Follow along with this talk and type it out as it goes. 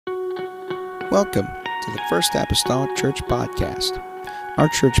Welcome to the First Apostolic Church Podcast. Our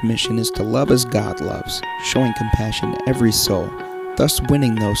church mission is to love as God loves, showing compassion to every soul, thus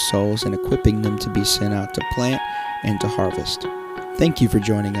winning those souls and equipping them to be sent out to plant and to harvest. Thank you for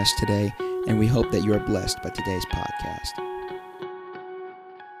joining us today, and we hope that you are blessed by today's podcast.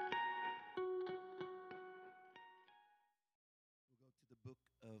 We'll go to the book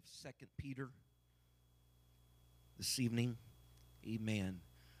of 2 Peter this evening. Amen.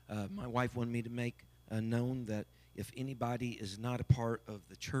 My wife wanted me to make known that if anybody is not a part of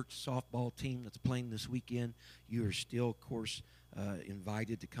the church softball team that's playing this weekend, you are still, of course,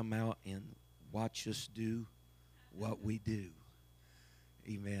 invited to come out and watch us do what we do.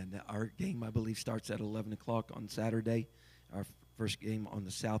 Amen. Our game, I believe, starts at 11 o'clock on Saturday, our first game on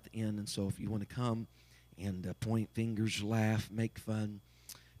the south end. And so if you want to come and point fingers, laugh, make fun,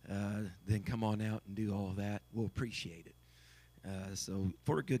 then come on out and do all of that. We'll appreciate it. So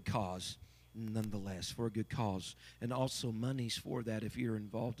for a good cause, nonetheless, for a good cause. And also monies for that, if you're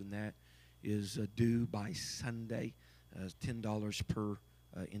involved in that, is due by Sunday, $10 per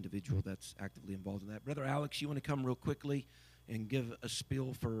individual that's actively involved in that. Brother Alex, you want to come real quickly and give a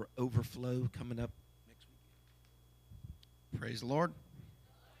spiel for Overflow coming up next week? Praise the Lord.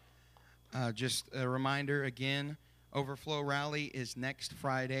 Just a reminder again, Overflow Rally is next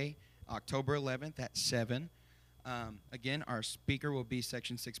Friday, October 11th at 7. Again, our speaker will be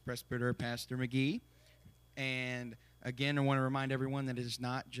Section 6 Presbyter Pastor McGee. And again, I want to remind everyone that it is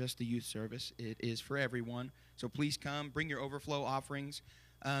not just a youth service. It is for everyone. So please come, bring your overflow offerings.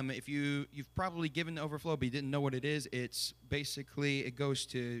 If you've probably given the overflow but you didn't know what it is, it's basically, it goes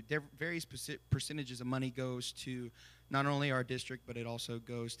to various percentages of money goes to not only our district, but it also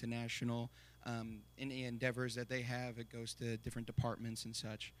goes to national in the endeavors that they have. It goes to different departments and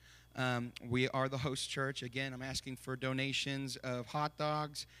such. We are the host church. Again, I'm asking for donations of hot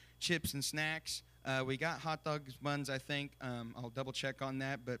dogs, chips, and snacks. We got hot dogs, buns, I think. I'll double check on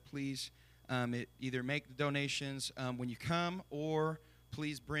that, but please either make the donations when you come, or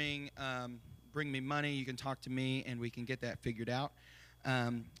please bring me money. You can talk to me, and we can get that figured out.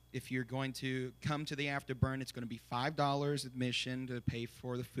 If you're going to come to the Afterburn, it's going to be $5 admission to pay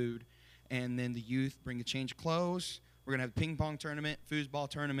for the food. And then the youth bring a change of clothes. We're going to have a ping pong tournament, foosball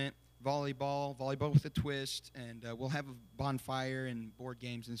tournament, volleyball with a twist, and we'll have a bonfire and board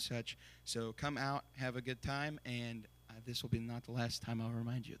games and such. So come out, have a good time, and this will be not the last time I'll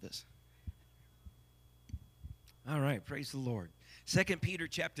remind you of this. All right, praise the Lord. 2 Peter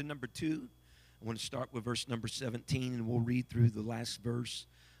chapter number 2. I want to start with verse number 17, and we'll read through the last verse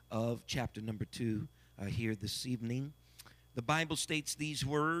of chapter number 2 here this evening. The Bible states these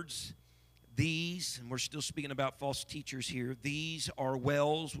words. These, and we're still speaking about false teachers here, these are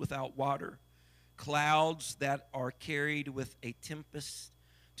wells without water, clouds that are carried with a tempest,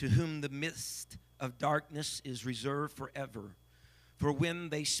 to whom the mist of darkness is reserved forever. For when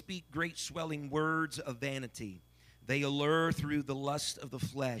they speak great swelling words of vanity, they allure through the lust of the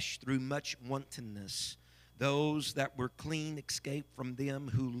flesh, through much wantonness, those that were clean escape from them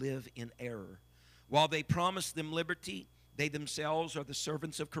who live in error. While they promise them liberty, they themselves are the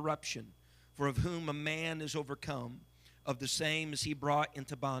servants of corruption. For of whom a man is overcome, of the same is he brought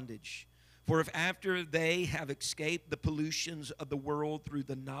into bondage. For if after they have escaped the pollutions of the world through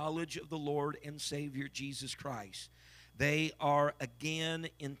the knowledge of the Lord and Savior Jesus Christ, they are again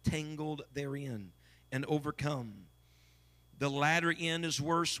entangled therein and overcome, the latter end is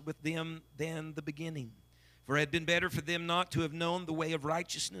worse with them than the beginning. For it had been better for them not to have known the way of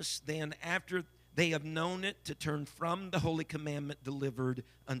righteousness than after they have known it to turn from the holy commandment delivered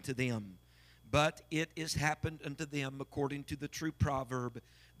unto them. But it is happened unto them according to the true proverb,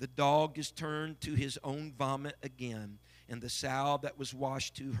 the dog is turned to his own vomit again, and the sow that was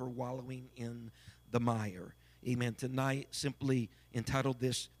washed to her wallowing in the mire. Amen. Tonight, simply entitled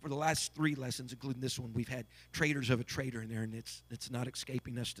this, for the last 3 lessons, including this one, we've had traitors of a traitor in there, and it's not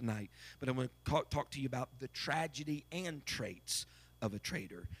escaping us tonight. But I'm going to talk to you about the tragedy and traits of a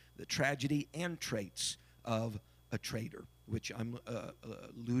traitor. The tragedy and traits of a traitor, which I'm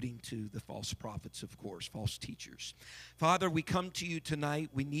alluding to the false prophets, of course, false teachers. Father, we come to you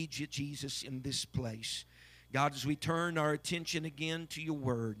tonight. We need you, Jesus, in this place. God, as we turn our attention again to your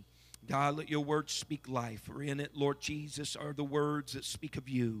word, God, let your words speak life. For in it, Lord Jesus, are the words that speak of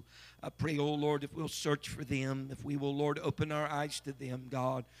you. I pray, oh Lord, if we'll search for them, if we will, Lord, open our eyes to them,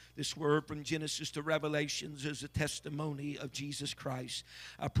 God. This word from Genesis to Revelations is a testimony of Jesus Christ.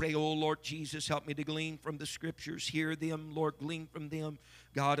 I pray, oh Lord Jesus, help me to glean from the scriptures. Hear them, Lord, glean from them.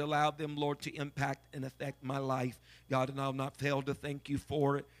 God, allow them, Lord, to impact and affect my life. God, and I'll not fail to thank you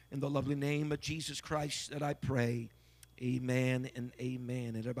for it. In the lovely name of Jesus Christ that I pray. Amen and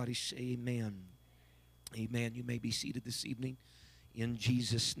amen. Everybody say amen. Amen. You may be seated this evening in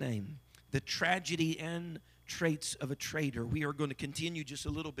Jesus' name. The tragedy and traits of a traitor. We are going to continue just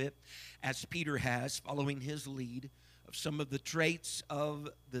a little bit, as Peter has, following his lead, of some of the traits of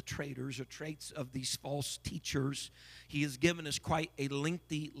the traitors, or traits of these false teachers. He has given us quite a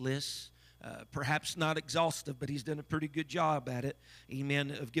lengthy list. Perhaps not exhaustive, but he's done a pretty good job at it,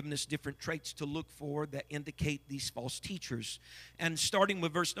 amen, of giving us different traits to look for that indicate these false teachers. And starting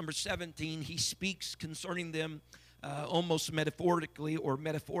with verse number 17, he speaks concerning them almost metaphorically,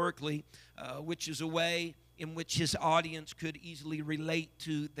 which is a way in which his audience could easily relate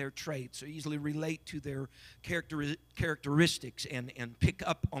to their traits, or easily relate to their characteristics and pick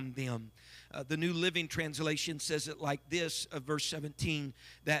up on them. The New Living Translation says it like this, verse 17,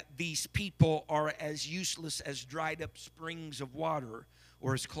 that these people are as useless as dried up springs of water,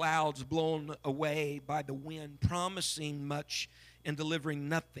 or as clouds blown away by the wind, promising much and delivering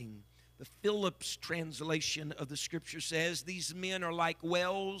nothing. The Phillips translation of the scripture says, these men are like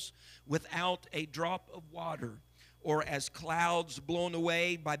wells without a drop of water, or as clouds blown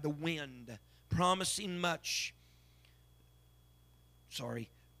away by the wind, promising much,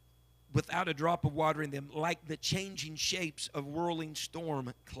 without a drop of water in them, like the changing shapes of whirling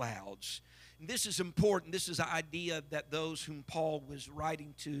storm clouds. And this is important. This is the idea that those whom Paul was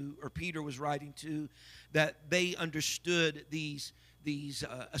writing to, or Peter was writing to, that they understood these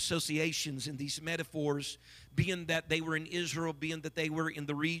associations and these metaphors, being that they were in Israel, being that they were in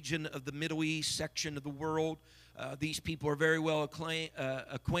the region of the Middle East section of the world. These people are very well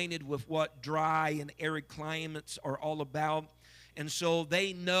acquainted with what dry and arid climates are all about. And so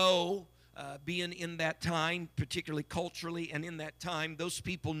they know, being in that time, particularly culturally, and in that time, those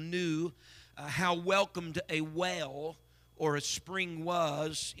people knew how welcomed a well or a spring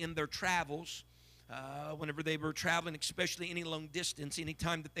was in their travels. Whenever they were traveling, especially any long distance, any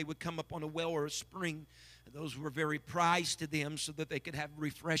time that they would come up on a well or a spring, those were very prized to them so that they could have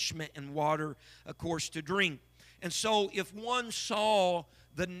refreshment and water, of course, to drink. And so if one saw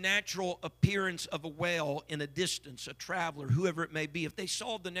the natural appearance of a well in a distance, a traveler, whoever it may be, if they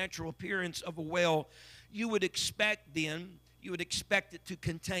saw the natural appearance of a well, you would expect it to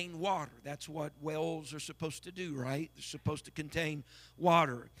contain water. That's what wells are supposed to do, right? They're supposed to contain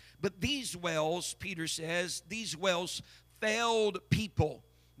water. But these wells, Peter says, these wells failed people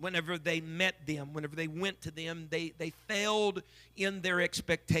whenever they met them, whenever they went to them. They failed in their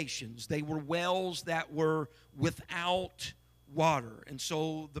expectations. They were wells that were without water. And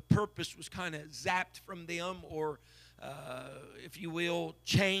so the purpose was kind of zapped from them, or if you will,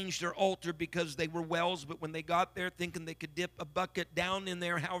 changed or altered, because they were wells, but when they got there thinking they could dip a bucket down in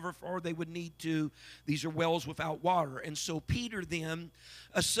there however far they would need to, these are wells without water. And so Peter then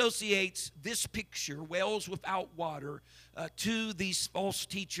associates this picture, wells without water, to these false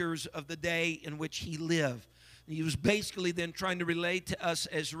teachers of the day in which he lived. He was basically then trying to relate to us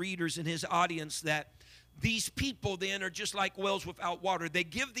as readers in his audience that these people then are just like wells without water. They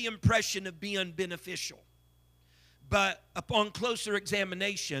give the impression of being beneficial, but upon closer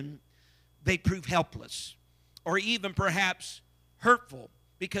examination, they prove helpless, or even perhaps hurtful.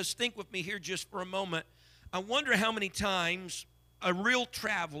 Because think with me here just for a moment. I wonder how many times a real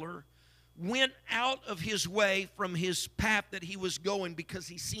traveler went out of his way from his path that he was going because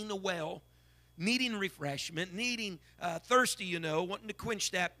he seen a well, needing refreshment, thirsty, wanting to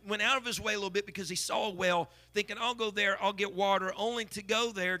quench that, went out of his way a little bit because he saw a well, thinking, I'll go there, I'll get water, only to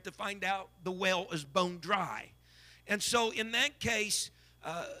go there to find out the well is bone dry. And so in that case,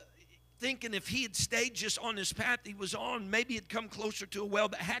 thinking if he had stayed just on his path he was on, maybe he'd come closer to a well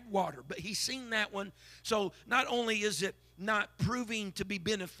that had water. But he's seen that one. So not only is it not proving to be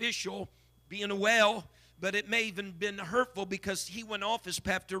beneficial, being a well, but it may even been hurtful because he went off his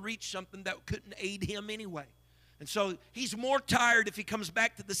path to reach something that couldn't aid him anyway. And so he's more tired if he comes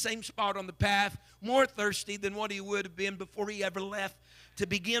back to the same spot on the path, more thirsty than what he would have been before he ever left to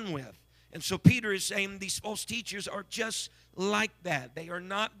begin with. And so Peter is saying these false teachers are just like that. They are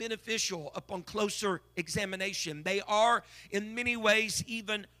not beneficial upon closer examination. They are in many ways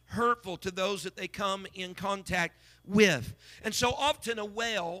even hurtful to those that they come in contact with. And so often a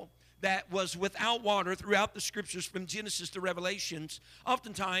well that was without water throughout the scriptures from Genesis to Revelations,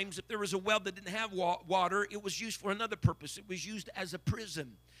 oftentimes if there was a well that didn't have water, it was used for another purpose. It was used as a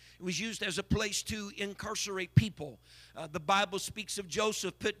prison. It was used as a place to incarcerate people. The Bible speaks of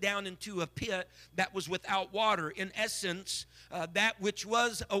Joseph put down into a pit that was without water. In essence, that which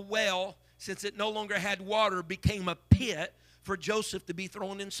was a well, since it no longer had water, became a pit for Joseph to be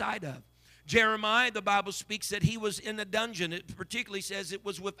thrown inside of. Jeremiah, the Bible speaks that he was in a dungeon. It particularly says it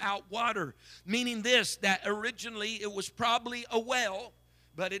was without water, meaning this, that originally it was probably a well,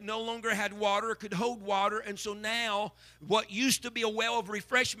 but it no longer had water, could hold water, and so now what used to be a well of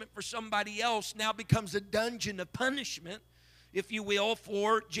refreshment for somebody else now becomes a dungeon of punishment, if you will,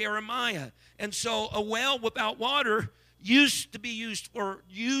 for Jeremiah. And so a well without water used to be used for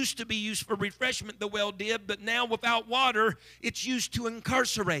refreshment, the well did, but now without water, it's used to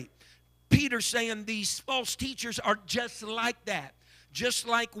incarcerate. Peter's saying these false teachers are just like that. Just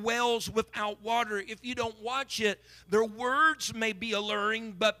like wells without water. If you don't watch it, their words may be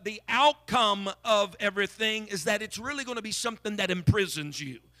alluring, but the outcome of everything is that it's really going to be something that imprisons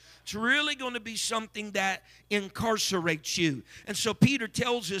you. It's really going to be something that incarcerates you. And so Peter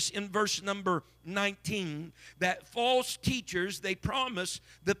tells us in verse number 19 that false teachers, they promise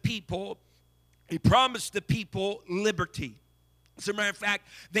the people liberty. As a matter of fact,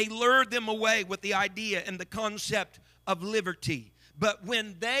 they lured them away with the idea and the concept of liberty. But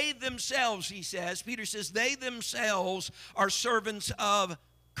when they themselves, he says, Peter says, they themselves are servants of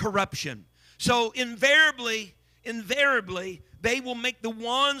corruption. So invariably, they will make the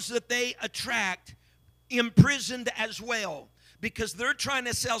ones that they attract imprisoned as well, because they're trying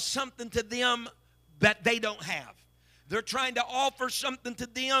to sell something to them that they don't have. They're trying to offer something to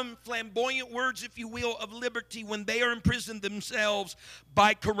them, flamboyant words, if you will, of liberty, when they are imprisoned themselves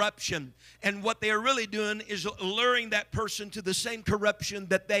by corruption. And what they are really doing is alluring that person to the same corruption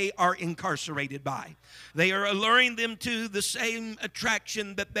that they are incarcerated by. They are alluring them to the same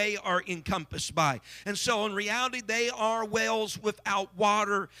attraction that they are encompassed by. And so in reality, they are wells without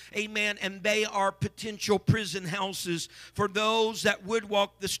water, amen, and they are potential prison houses for those that would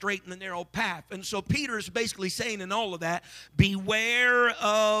walk the straight and the narrow path. And so Peter is basically saying in all of that, beware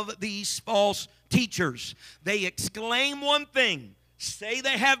of these false teachers. They exclaim one thing, say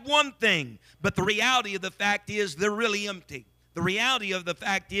they have one thing, but the reality of the fact is they're really empty. The reality of the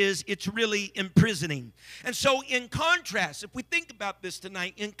fact is it's really imprisoning. And so in contrast, if we think about this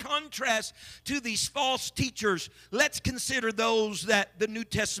tonight, in contrast to these false teachers, let's consider those that the New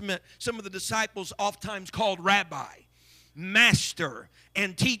Testament, some of the disciples oftentimes called rabbi, master,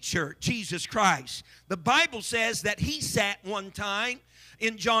 and teacher, Jesus Christ. The Bible says that he sat one time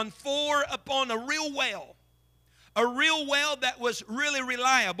in John 4 upon a real well that was really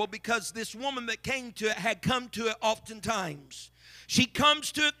reliable, because this woman that came to it had come to it oftentimes. She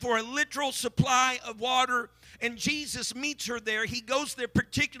comes to it for a literal supply of water, and Jesus meets her there. He goes there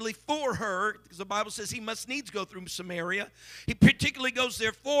particularly for her, because the Bible says he must needs go through Samaria. He particularly goes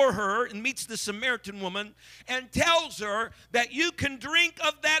there for her and meets the Samaritan woman and tells her that you can drink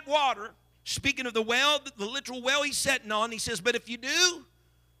of that water. Speaking of the well, the literal well he's sitting on, he says, but if you do,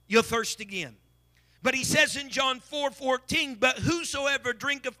 you'll thirst again. But he says in John 4:14, but whosoever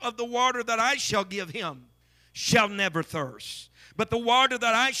drinketh of the water that I shall give him shall never thirst. But the water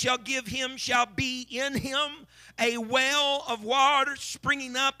that I shall give him shall be in him a well of water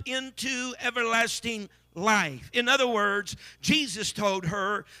springing up into everlasting life. In other words, Jesus told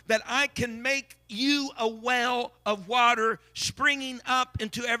her that I can make you a well of water springing up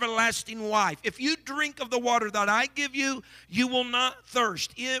into everlasting life. If you drink of the water that I give you, you will not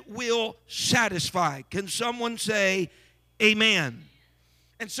thirst. It will satisfy. Can someone say amen?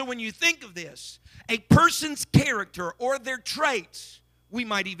 And so when you think of this, a person's character or their traits, we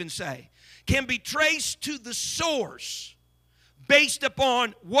might even say, can be traced to the source based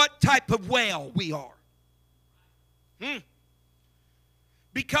upon what type of well we are.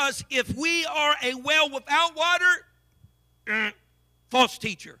 Because if we are a well without water, false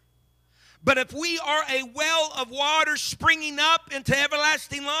teacher. But if we are a well of water springing up into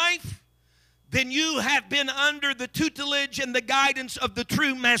everlasting life, then you have been under the tutelage and the guidance of the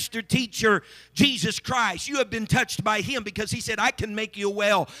true master teacher, Jesus Christ. You have been touched by him, because he said, I can make you a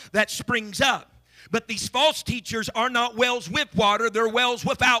well that springs up. But these false teachers are not wells with water, they're wells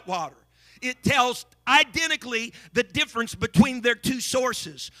without water. It tells identically the difference between their two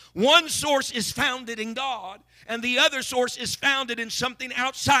sources. One source is founded in God, and the other source is founded in something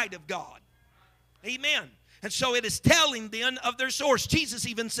outside of God. Amen. And so it is telling then of their source. Jesus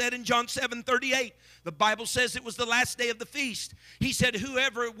even said in John 7:38, the Bible says it was the last day of the feast. He said,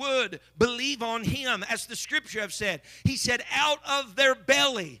 whoever would believe on him, as the scripture have said, he said, out of their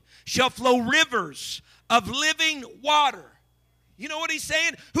belly shall flow rivers of living water. You know what he's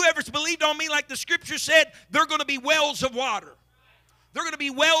saying? Whoever's believed on me, like the scripture said, they're going to be wells of water. They're going to be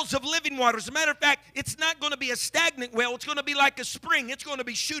wells of living water. As a matter of fact, it's not going to be a stagnant well. It's going to be like a spring. It's going to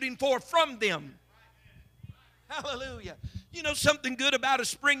be shooting forth from them. Hallelujah. You know something good about a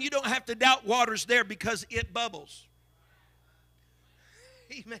spring? You don't have to doubt water's there, because it bubbles.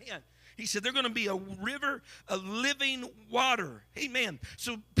 Amen. He said they're going to be a river of living water. Amen.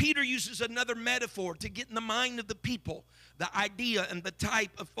 So Peter uses another metaphor to get in the mind of the people, the idea and the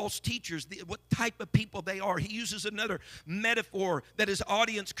type of false teachers, what type of people they are. He uses another metaphor that his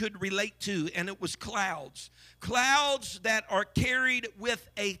audience could relate to, and it was clouds. Clouds that are carried with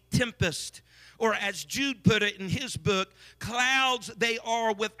a tempest. Or as Jude put it in his book, clouds they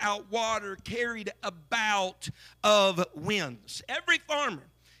are without water, carried about of winds. Every farmer,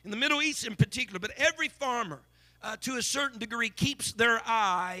 in the Middle East in particular, but every farmer to a certain degree keeps their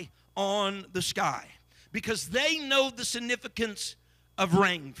eye on the sky because they know the significance of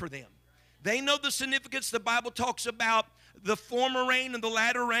rain for them. They know the significance. The Bible talks about the former rain and the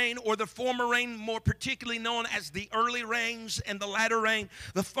latter rain, or the former rain more particularly known as the early rains and the latter rain.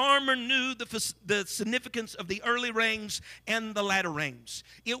 The farmer knew the significance of the early rains and the latter rains.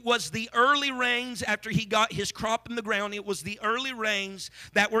 It was the early rains after he got his crop in the ground. It was the early rains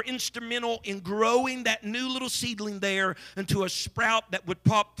that were instrumental in growing that new little seedling there into a sprout that would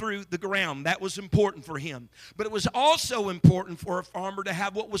pop through the ground. That was important for him. But it was also important for a farmer to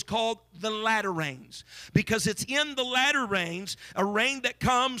have what was called the latter rains, because it's in the latter rains, a rain that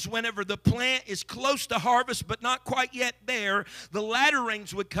comes whenever the plant is close to harvest but not quite yet there. The latter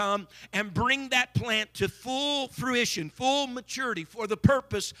rains would come and bring that plant to full fruition, full maturity for the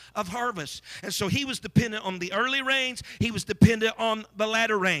purpose of harvest. And so he was dependent on the early rains. He was dependent on the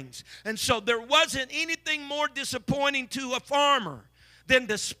latter rains. And so there wasn't anything more disappointing to a farmer than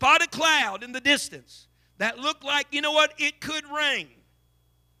to spot a cloud in the distance that looked like, you know what, it could rain.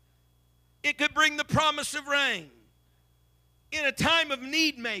 It could bring the promise of rain. In a time of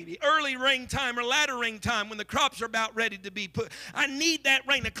need, maybe, early rain time or latter rain time when the crops are about ready to be put. I need that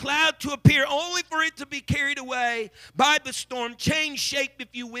rain, a cloud to appear only for it to be carried away by the storm, change shape, if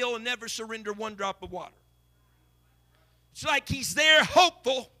you will, and never surrender one drop of water. It's like he's there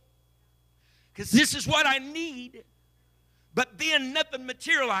hopeful because this is what I need, but then nothing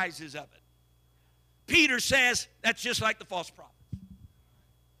materializes of it. Peter says that's just like the false prophets.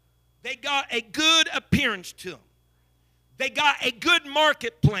 They got a good appearance to them. They got a good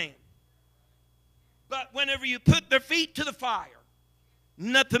market plan. But whenever you put their feet to the fire,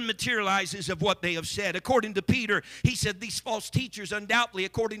 nothing materializes of what they have said. According to Peter, he said these false teachers, undoubtedly,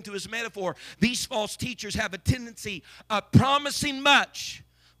 according to his metaphor, these false teachers have a tendency of promising much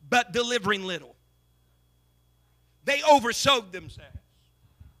but delivering little. They oversold themselves.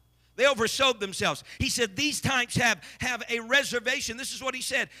 They oversold themselves. He said these types have a reservation. This is what he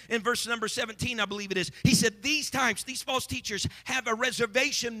said in verse number 17, I believe it is. He said these types, these false teachers, have a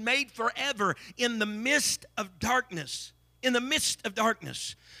reservation made forever in the midst of darkness. In the midst of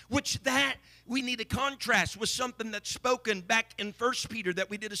darkness. Which that we need to contrast with something that's spoken back in 1 Peter that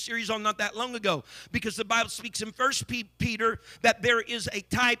we did a series on not that long ago. Because the Bible speaks in 1 Peter that there is a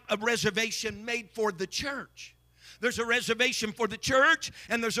type of reservation made for the church. There's a reservation for the church,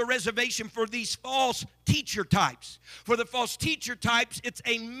 and there's a reservation for these false teacher types. For the false teacher types, it's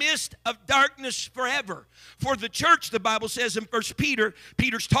a mist of darkness forever. For the church, the Bible says in 1 Peter,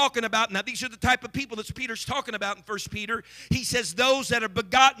 Peter's talking about, now these are the type of people that Peter's talking about in 1 Peter. He says those that are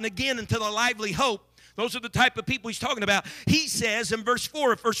begotten again into the lively hope. Those are the type of people he's talking about. He says in verse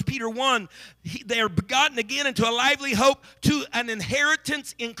 4 of 1 Peter 1, they are begotten again into a lively hope to an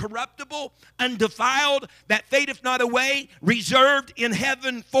inheritance incorruptible, undefiled, that fadeth not away, reserved in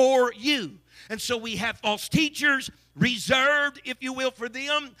heaven for you. And so we have false teachers, reserved, if you will, for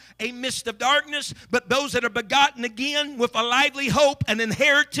them, a mist of darkness. But those that are begotten again with a lively hope, an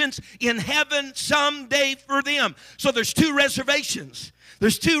inheritance in heaven someday for them. So there's two reservations.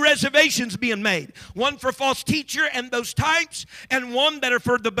 There's two reservations being made. One for false teacher and those types, and one that are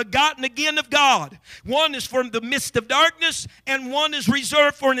for the begotten again of God. One is for the midst of darkness, and one is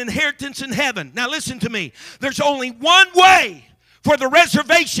reserved for an inheritance in heaven. Now listen to me. There's only one way for the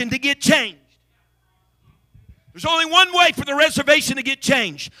reservation to get changed. There's only one way for the reservation to get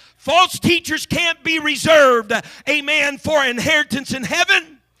changed. False teachers can't be reserved, amen, for inheritance in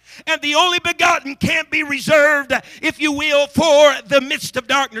heaven. And the only begotten can't be reserved, if you will, for the midst of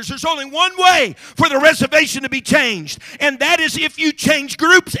darkness. There's only one way for the reservation to be changed. And that is if you change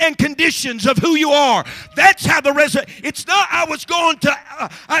groups and conditions of who you are. That's how the reservation. It's not I was going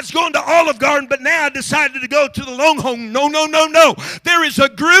to Olive Garden, but now I decided to go to the Longhorn. No. There is a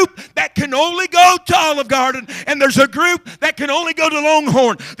group that can only go to Olive Garden, and there's a group that can only go to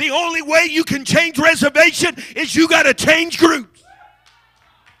Longhorn. The only way you can change reservation is you got to change groups.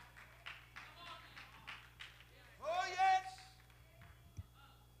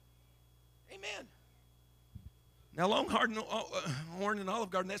 Now, Longhorn and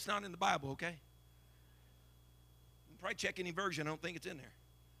Olive Garden, that's not in the Bible, okay? You can probably check any version. I don't think it's in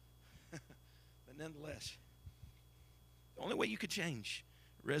there. nonetheless, the only way you could change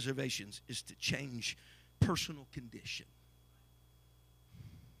reservations is to change personal condition.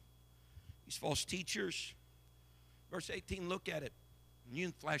 These false teachers, verse 18, look at it. You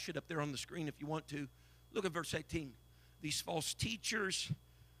can flash it up there on the screen if you want to. Look at verse 18. These false teachers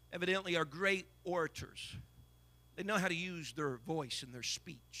evidently are great orators. They know how to use their voice and their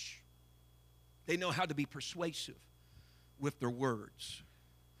speech. They know how to be persuasive with their words.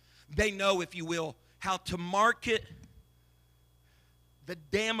 They know, if you will, how to market the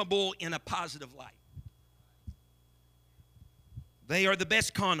damnable in a positive light. They are the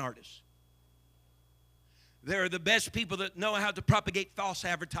best con artists. They're the best people that know how to propagate false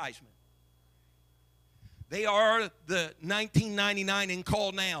advertisement. They are the 1999 and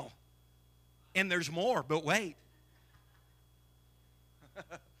call now. And there's more, but wait.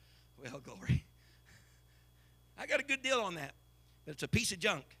 Well, glory. I got a good deal on that. But it's a piece of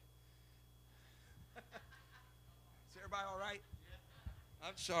junk. Is everybody all right?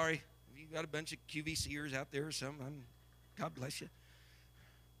 I'm sorry. If you got a bunch of QVCers out there or something, God bless you.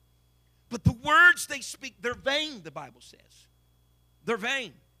 But the words they speak, they're vain, the Bible says. They're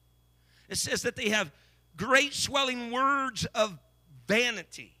vain. It says that they have great swelling words of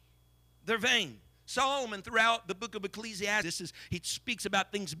vanity. They're vain. Solomon, throughout the book of Ecclesiastes, he speaks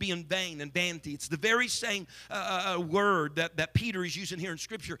about things being vain and vanity. It's the very same word that Peter is using here in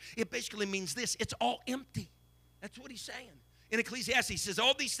Scripture. It basically means this: it's all empty. That's what he's saying. In Ecclesiastes, he says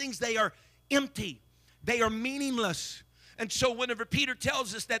all these things, they are empty. They are meaningless. And so whenever Peter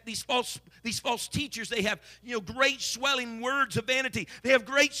tells us that these false teachers, they have great swelling words of vanity. They have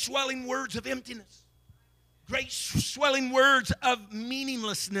great swelling words of emptiness. Great swelling words of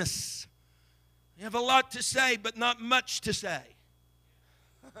meaninglessness. They have a lot to say, but not much to say.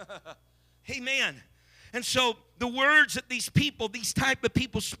 Amen. And so the words that these type of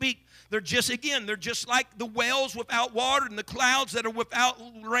people speak, they're just like the wells without water and the clouds that are without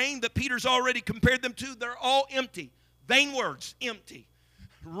rain that Peter's already compared them to. They're all empty. Vain words, empty.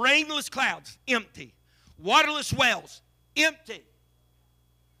 Rainless clouds, empty. Waterless wells, empty.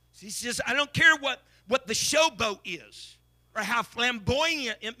 He says, I don't care what the showboat is, or how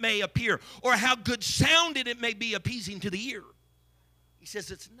flamboyant it may appear, or how good sounded it may be appeasing to the ear. He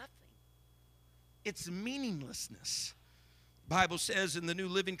says it's nothing. It's meaninglessness. The Bible says in the New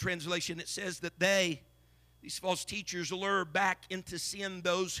Living Translation, it says that these false teachers lure back into sin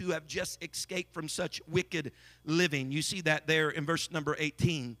those who have just escaped from such wicked living. You see that there in verse number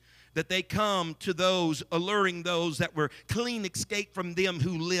 18. That they come to those, alluring those that were clean escaped from them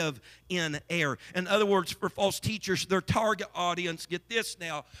who live in error. In other words, for false teachers, their target audience, get this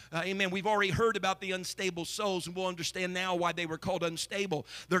now, amen, we've already heard about the unstable souls, and we'll understand now why they were called unstable.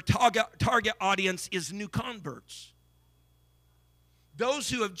 Their target audience is new converts. Those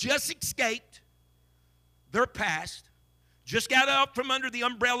who have just escaped their past, just got up from under the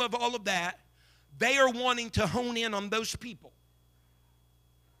umbrella of all of that, they are wanting to hone in on those people.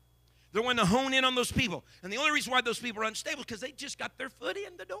 They're wanting to hone in on those people. And the only reason why those people are unstable is because they just got their foot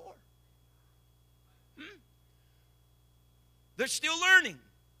in the door. They're still learning.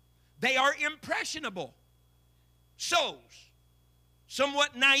 They are impressionable souls,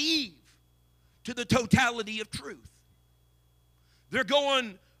 somewhat naive to the totality of truth. They're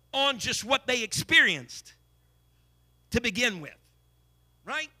going on just what they experienced to begin with,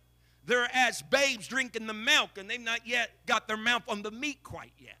 right? They're as babes drinking the milk, and they've not yet got their mouth on the meat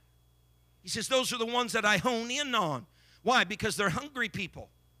quite yet. He says, those are the ones that I hone in on. Why? Because they're hungry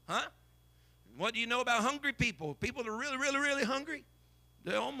people. Huh? What do you know about hungry people? People that are really, really, really hungry,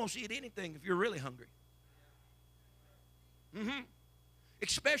 they'll almost eat anything if you're really hungry.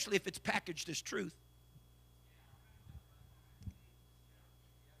 Especially if it's packaged as truth.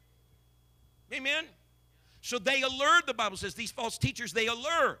 Amen? So they allure, the Bible says, these false teachers, they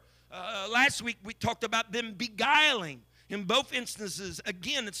allure. Last week we talked about them beguiling. In both instances,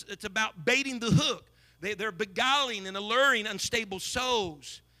 again, it's about baiting the hook. They're beguiling and alluring unstable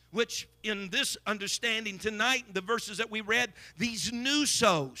souls, which in this understanding tonight, the verses that we read, these new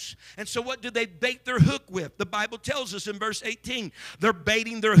souls. And so what do they bait their hook with? The Bible tells us in verse 18, they're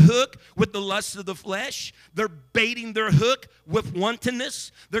baiting their hook with the lust of the flesh. They're baiting their hook with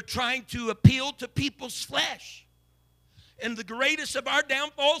wantonness. They're trying to appeal to people's flesh. And the greatest of our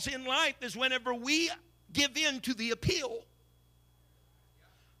downfalls in life is whenever we give in to the appeal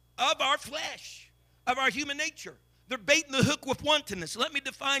of our flesh, of our human nature. They're baiting the hook with wantonness. Let me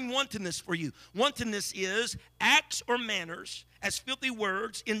define wantonness for you. Wantonness is acts or manners as filthy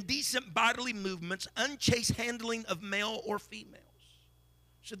words, indecent bodily movements, unchaste handling of male or females.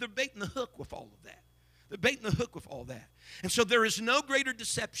 So they're baiting the hook with all of that. The bait and the hook with all that. And so there is no greater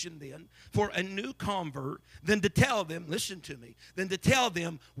deception then for a new convert than to tell them, listen to me, than to tell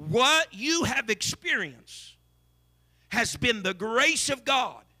them what you have experienced has been the grace of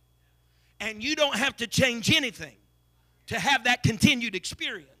God. And you don't have to change anything to have that continued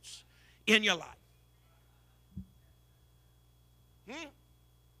experience in your life.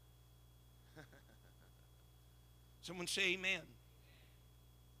 Someone say amen.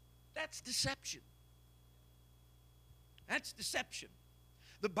 That's deception. That's deception.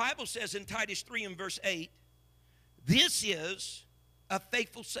 The Bible says in Titus 3 and verse 8, this is a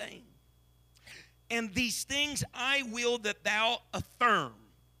faithful saying. And these things I will that thou affirm,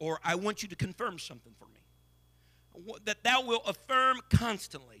 or I want you to confirm something for me, that thou wilt affirm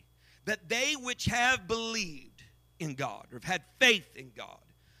constantly, that they which have believed in God, or have had faith in God,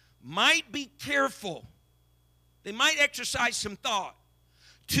 might be careful. They might exercise some thought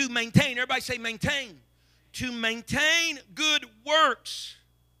to maintain. Everybody say maintain. To maintain good works.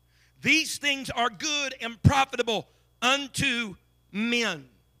 These things are good and profitable unto men.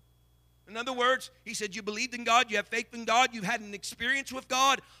 In other words, he said you believed in God, you have faith in God, you've had an experience with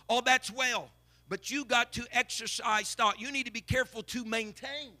God, all that's well. But you got to exercise thought. You need to be careful to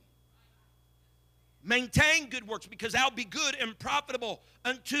maintain. Maintain good works, because they'll be good and profitable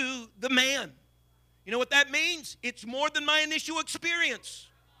unto the man. You know what that means? It's more than my initial experience.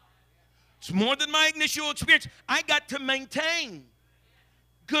 It's more than my initial experience. I got to maintain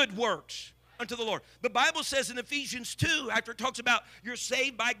good works unto the Lord. The Bible says in Ephesians 2, after it talks about you're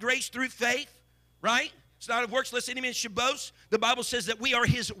saved by grace through faith, right? It's not of works lest any man should boast. The Bible says that we are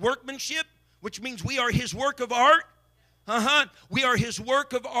his workmanship, which means we are his work of art. We are his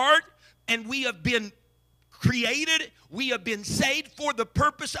work of art, and we have been created, we have been saved for the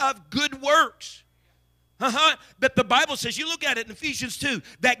purpose of good works. That the Bible says, you look at it in Ephesians 2,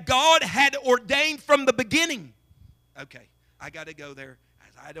 that God had ordained from the beginning. Okay, I got to go there.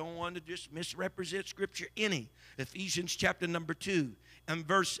 I don't want to just misrepresent Scripture any. Ephesians chapter number 2 and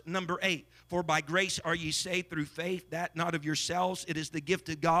verse number 8. For by grace are ye saved through faith, that not of yourselves. It is the gift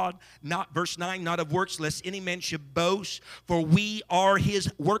of God. Not, verse 9, not of works, lest any man should boast. For we are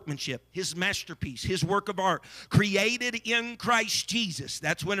his workmanship, his masterpiece, his work of art, created in Christ Jesus.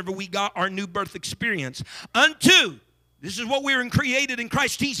 That's whenever we got our new birth experience. Unto, this is what we were created in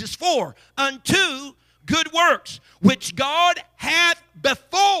Christ Jesus for, unto good works, which God hath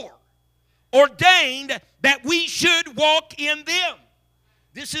before ordained that we should walk in them.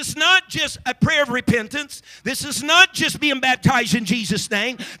 This is not just a prayer of repentance. This is not just being baptized in Jesus'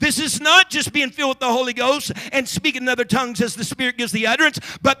 name. This is not just being filled with the Holy Ghost and speaking in other tongues as the Spirit gives the utterance.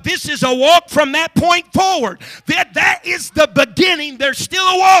 But this is a walk from that point forward. That is the beginning. There's still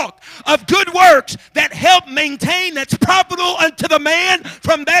a walk of good works that help maintain, that's profitable unto the man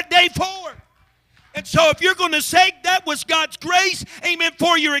from that day forward. And so if you're going to say that was God's grace, amen,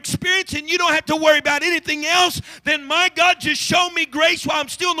 for your experience, and you don't have to worry about anything else, then my God, just show me grace while I'm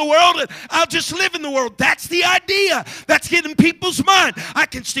still in the world, and I'll just live in the world. That's the idea. That's getting people's mind. I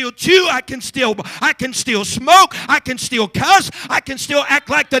can still chew, I can still smoke, I can still cuss, I can still act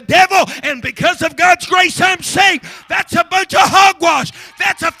like the devil, and because of God's grace, I'm saved. That's a bunch of hogwash.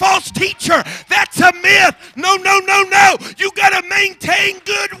 That's a false teacher. That's a myth. No. You got to maintain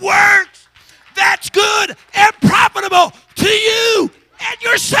good works. That's good and profitable to you and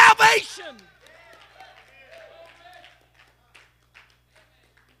your salvation.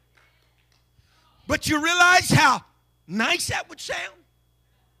 But you realize how nice that would sound?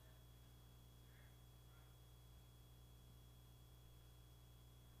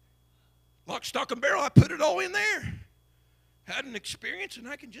 Lock, stock, and barrel, I put it all in there. Had an experience, and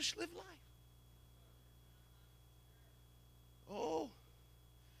I can just live life. Oh.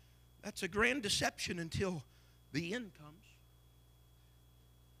 That's a grand deception until the end comes.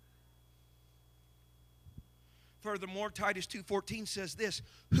 Furthermore, Titus 2:14 says this,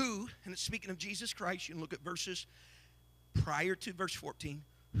 who, and it's speaking of Jesus Christ, you can look at verses prior to verse 14,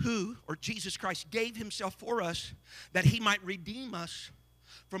 who, or Jesus Christ, gave himself for us that he might redeem us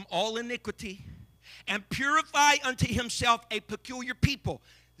from all iniquity and purify unto himself a peculiar people,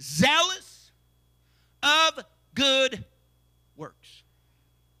 zealous of good works.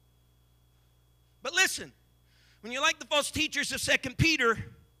 But listen, when you're like the false teachers of 2 Peter,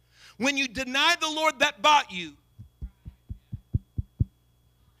 when you deny the Lord that bought you,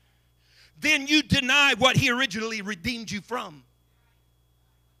 then you deny what he originally redeemed you from.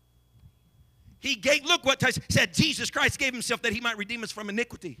 Look what Titus said, Jesus Christ gave himself that he might redeem us from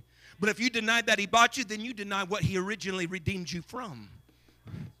iniquity. But if you deny that he bought you, then you deny what he originally redeemed you from.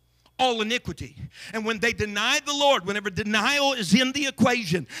 all iniquity. And when they deny the Lord, whenever denial is in the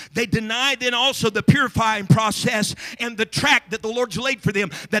equation, they deny then also the purifying process and the track that the Lord's laid for them,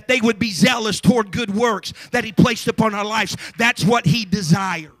 that they would be zealous toward good works that He placed upon our lives. That's what He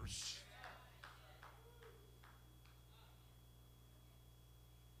desires.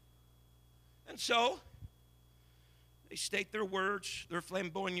 And so, they state their words, their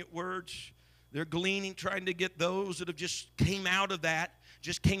flamboyant words. They're gleaning, trying to get those that have just came out of that,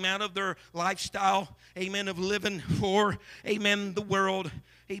 just came out of their lifestyle, amen, of living for, amen, the world.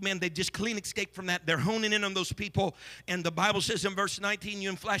 Amen. They just clean escape from that. They're honing in on those people. And the Bible says in verse 19, you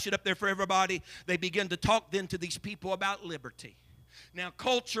can flash it up there for everybody. They begin to talk then to these people about liberty. Now,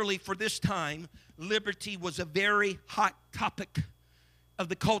 culturally for this time, liberty was a very hot topic of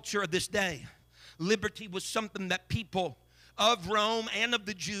the culture of this day. Liberty was something that people of Rome and of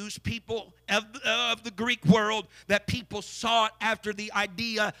the Jews, people of the Greek world, that people sought after the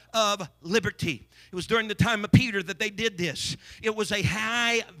idea of liberty. It was during the time of Peter that they did this. It was a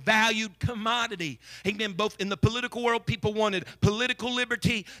high-valued commodity. Amen. Both in the political world, people wanted political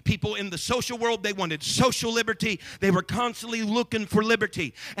liberty. People in the social world, they wanted social liberty. They were constantly looking for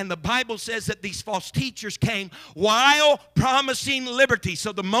liberty. And the Bible says that these false teachers came while promising liberty.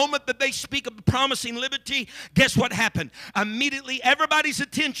 So the moment that they speak of promising liberty, guess what happened? Immediately, everybody's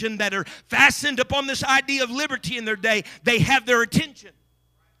attention that are fastened upon this idea of liberty in their day, they have their attention.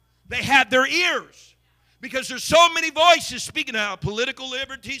 They have their ears. Because there's so many voices speaking about political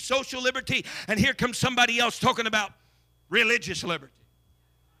liberty, social liberty, and here comes somebody else talking about religious liberty.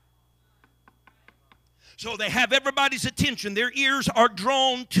 So they have everybody's attention. Their ears are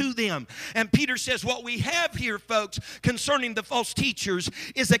drawn to them. And Peter says what we have here, folks, concerning the false teachers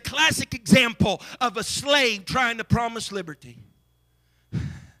is a classic example of a slave trying to promise liberty.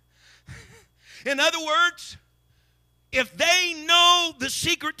 In other words, if they know the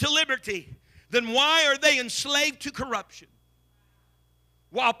secret to liberty, then why are they enslaved to corruption?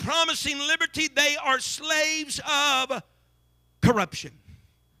 While promising liberty, they are slaves of corruption.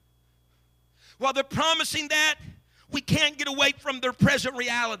 While they're promising that, we can't get away from their present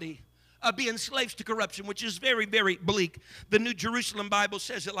reality of being slaves to corruption, which is very, very bleak. The New Jerusalem Bible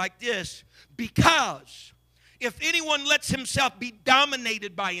says it like this: because if anyone lets himself be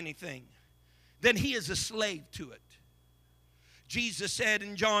dominated by anything, then he is a slave to it. Jesus said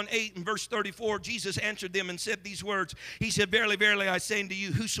in John 8 and verse 34, Jesus answered them and said these words. He said, verily, verily, I say unto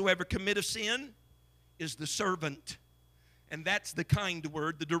you, whosoever committeth sin is the servant. And that's the kind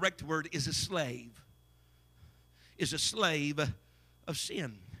word, the direct word is a slave. Is a slave of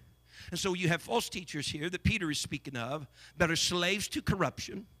sin. And so you have false teachers here that Peter is speaking of that are slaves to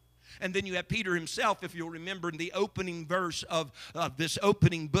corruption. And then you have Peter himself, if you'll remember in the opening verse of this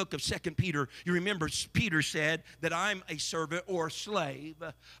opening book of 2 Peter, you remember Peter said that I'm a servant or a slave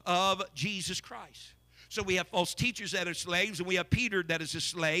of Jesus Christ. So we have false teachers that are slaves, and we have Peter that is a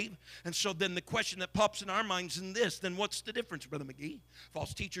slave. And so then the question that pops in our minds is this: then what's the difference, Brother McGee?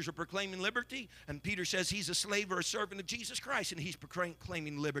 False teachers are proclaiming liberty, and Peter says he's a slave or a servant of Jesus Christ, and he's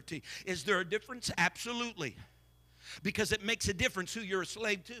proclaiming liberty. Is there a difference? Absolutely. Because it makes a difference who you're a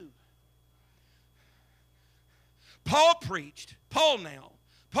slave to. Paul preached in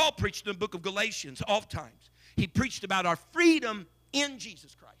the book of Galatians oftentimes. He preached about our freedom in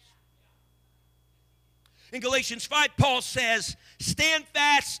Jesus Christ. In Galatians 5, Paul says, stand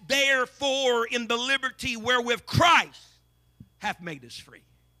fast therefore in the liberty wherewith Christ hath made us free.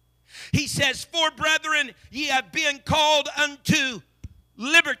 He says, for brethren, ye have been called unto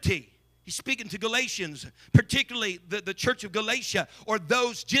liberty. He's speaking to Galatians, particularly the church of Galatia, or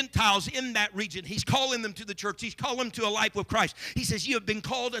those Gentiles in that region. He's calling them to the church. He's calling them to a life with Christ. He says, you have been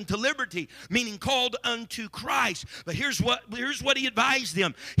called unto liberty, meaning called unto Christ. But here's what he advised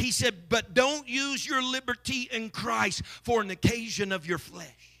them. He said, but don't use your liberty in Christ for an occasion of your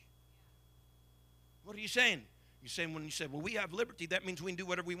flesh. What are you saying? You're saying when you say, well, we have liberty, that means we can do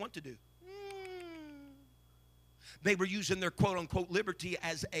whatever we want to do. They were using their quote-unquote liberty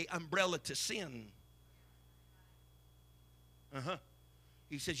as an umbrella to sin.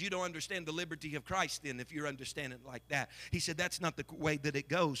 He says, you don't understand the liberty of Christ then if you're understanding it like that. He said, that's not the way that it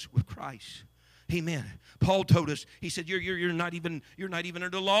goes with Christ. Amen. Paul told us, he said, you're not even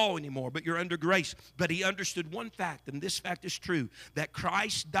under law anymore, but you're under grace. But he understood one fact, and this fact is true, that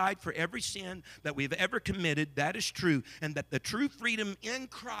Christ died for every sin that we've ever committed. That is true. And that the true freedom in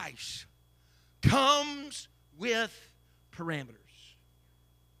Christ comes with parameters.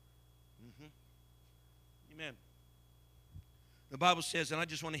 Amen. The Bible says, and I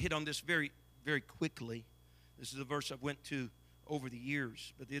just want to hit on this very, very quickly. This is a verse I've went to over the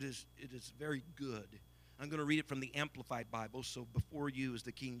years, but it is very good. I'm going to read it from the Amplified Bible. So before you is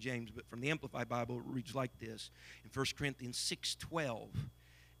the King James, but from the Amplified Bible, it reads like this. In 1 Corinthians 6:12,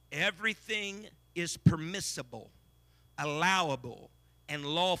 everything is permissible, allowable, and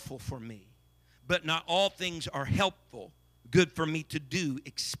lawful for me, but not all things are helpful, good for me to do,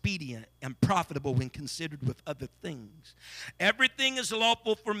 expedient, and profitable when considered with other things. Everything is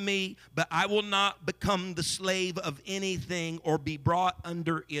lawful for me, but I will not become the slave of anything or be brought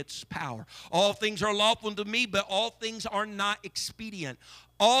under its power. All things are lawful to me, but all things are not expedient.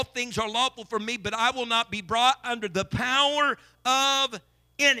 All things are lawful for me, but I will not be brought under the power of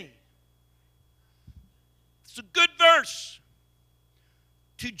any. It's a good verse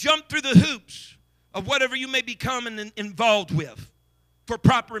to jump through the hoops of whatever you may become involved with for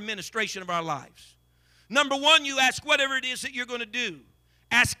proper administration of our lives. Number one, you ask whatever it is that you're going to do.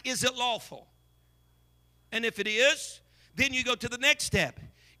 Ask, is it lawful? And if it is, then you go to the next step.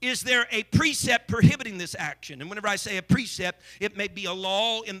 Is there a precept prohibiting this action? And whenever I say a precept, it may be a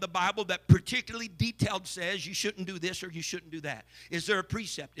law in the Bible that particularly detailed says you shouldn't do this or you shouldn't do that. Is there a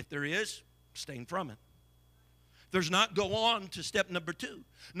precept? If there is, abstain from it. There's not, go on to step number two.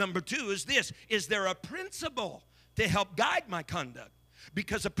 Number two is this. Is there a principle to help guide my conduct?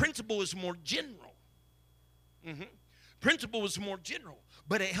 Because a principle is more general. Principle is more general,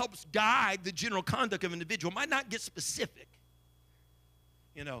 but it helps guide the general conduct of an individual. It might not get specific.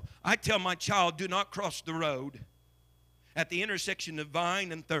 You know, I tell my child, do not cross the road at the intersection of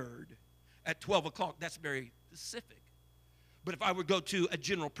Vine and 3rd at 12 o'clock. That's very specific. But if I would go to a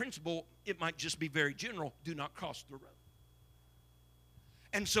general principle, it might just be very general. Do not cross the road.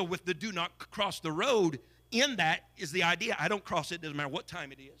 And so with the do not cross the road, in that is the idea. I don't cross it. Doesn't matter what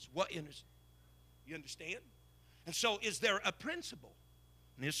time it is. What intersection. You understand? And so is there a principle?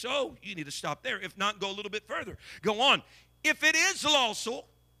 And if so, you need to stop there. If not, go a little bit further. Go on. If it is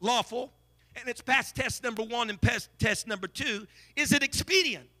lawful, and it's past test number 1 and past test number 2, is it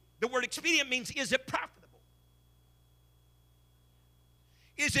expedient? The word expedient means, is it profitable?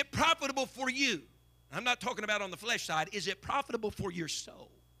 Is it profitable for you? I'm not talking about on the flesh side. Is it profitable for your soul?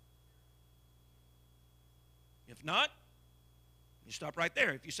 If not, you stop right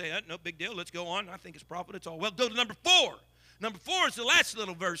there. If you say, no big deal, let's go on. I think it's profitable. It's all well. Go to number 4. Number 4 is the last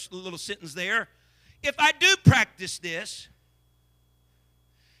little verse, little sentence there. If I do practice this,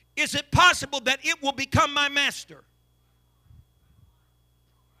 is it possible that it will become my master?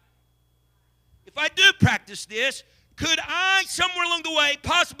 If I do practice this, could I, somewhere along the way,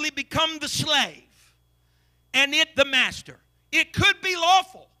 possibly become the slave and it the master? It could be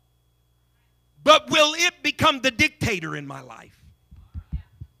lawful, but will it become the dictator in my life?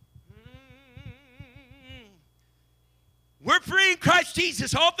 We're free in Christ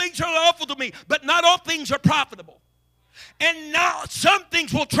Jesus. All things are lawful to me, but not all things are profitable. And now some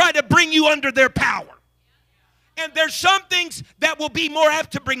things will try to bring you under their power. And there's some things that will be more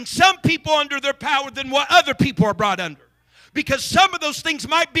apt to bring some people under their power than what other people are brought under. Because some of those things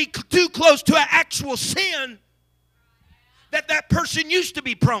might be too close to an actual sin that person used to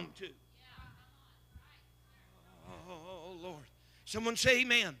be prone to. Oh, Lord. Someone say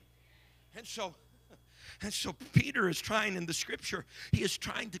amen. And so Peter is trying in the scripture, he is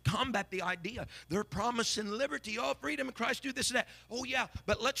trying to combat the idea. They're promising liberty, all freedom in Christ, do this and that. Oh yeah,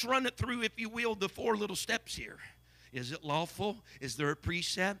 but let's run it through, if you will, the 4 little steps here. Is it lawful? Is there a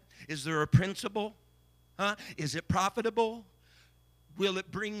precept? Is there a principle? Is it profitable? Will it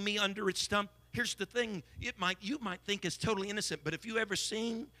bring me under its stump? Here's the thing, you might think it's totally innocent, but if you ever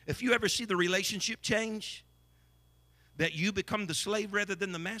see the relationship change, that you become the slave rather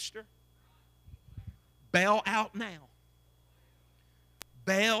than the master, bail out now.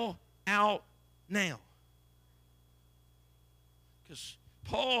 Bail out now. Because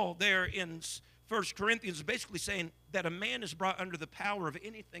Paul there in 1 Corinthians is basically saying that a man is brought under the power of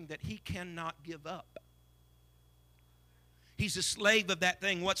anything that he cannot give up. He's a slave of that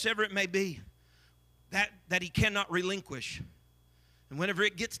thing, whatsoever it may be, that he cannot relinquish. And whenever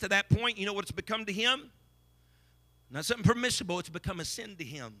it gets to that point, you know what it's become to him? Not something permissible, it's become a sin to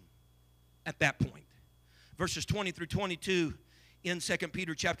him at that point. Verses 20 through 22 in 2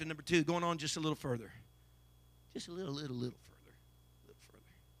 Peter chapter number 2, going on just a little further. Just a little further.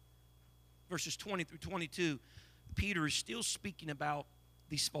 Verses 20 through 22, Peter is still speaking about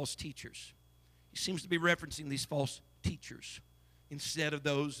these false teachers. He seems to be referencing these false teachers instead of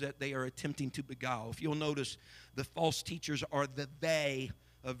those that they are attempting to beguile. If you'll notice, the false teachers are the they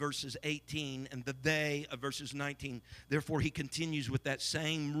of verses 18 and the they of verses 19. Therefore, he continues with that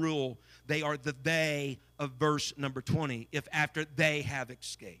same rule. They are the they of verse number 20, if after they have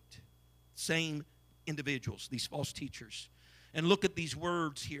escaped. Same individuals, these false teachers. And look at these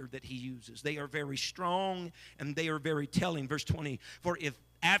words here that he uses. They are very strong and they are very telling. Verse 20, for if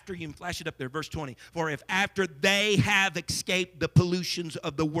after, you can flash it up there, verse 20, for if after they have escaped the pollutions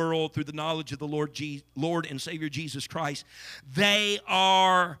of the world through the knowledge of the Lord and Savior Jesus Christ, they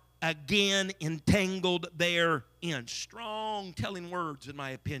are again entangled therein. Strong telling words, in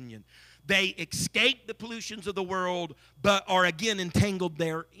my opinion. They escape the pollutions of the world, but are again entangled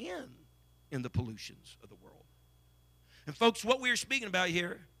therein, in the pollutions of the world. And folks, what we are speaking about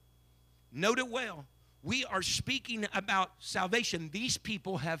here, note it well, we are speaking about salvation. These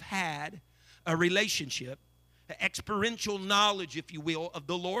people have had a relationship, an experiential knowledge, if you will, of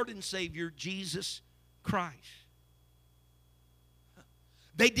the Lord and Savior Jesus Christ.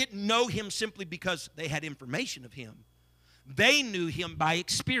 They didn't know him simply because they had information of him. They knew him by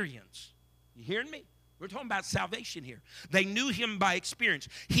experience. You hearing me? We're talking about salvation here. They knew him by experience.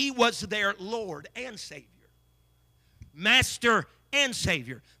 He was their Lord and Savior. Master and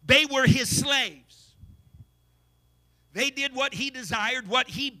Savior. They were his slaves. They did what he desired, what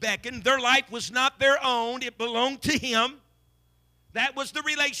he beckoned. Their life was not their own. It belonged to him. That was the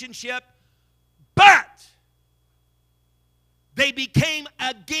relationship. But they became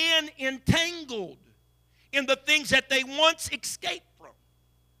again entangled in the things that they once escaped from.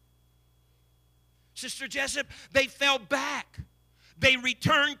 Sister Jessup, they fell back. They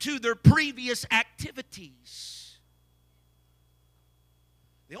returned to their previous activities.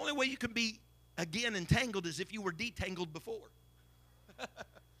 The only way you can be again entangled is if you were detangled before.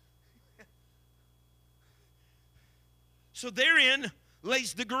 So therein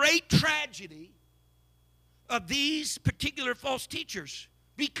lays the great tragedy of these particular false teachers,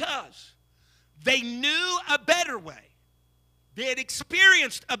 because they knew a better way. They had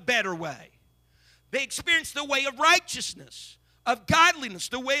experienced a better way. They experienced the way of righteousness, of godliness,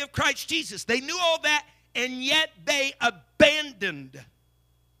 the way of Christ Jesus. They knew all that, and yet they abandoned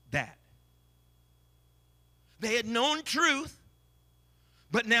that. They had known truth,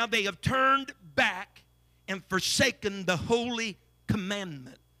 but now they have turned back and forsaken the holy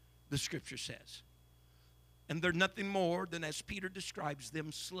commandment, the Scripture says. And they're nothing more than, as Peter describes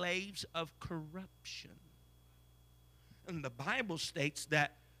them, slaves of corruption. And the Bible states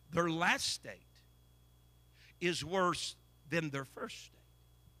that their last state is worse than their first state.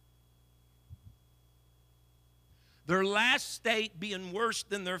 Their last state being worse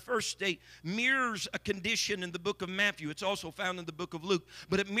than their first state mirrors a condition in the book of Matthew. It's also found in the book of Luke.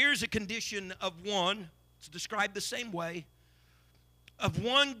 But it mirrors a condition of one, it's described the same way, of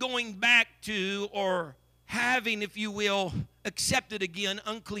one going back to, or having, if you will, accepted again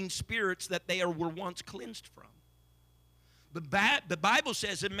unclean spirits that they were once cleansed from. The Bible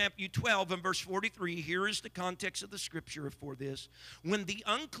says in Matthew 12 and verse 43, here is the context of the Scripture for this. When the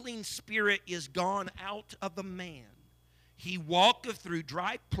unclean spirit is gone out of a man, he walketh through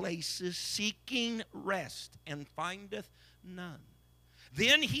dry places, seeking rest, and findeth none.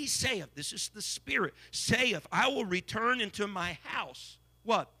 Then he saith, this is the Spirit, saith, I will return into my house.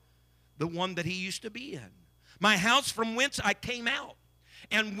 What? The one that he used to be in. My house from whence I came out.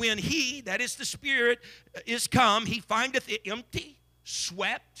 And when he, that is the Spirit, is come, he findeth it empty,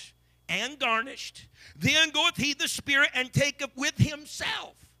 swept, and garnished. Then goeth he, the Spirit, and taketh with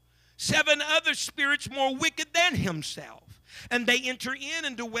himself 7 other spirits more wicked than himself. And they enter in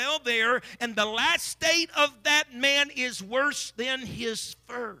and dwell there, and the last state of that man is worse than his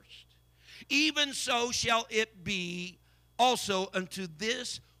first. Even so shall it be also unto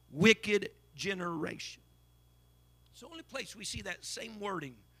this wicked generation. It's the only place we see that same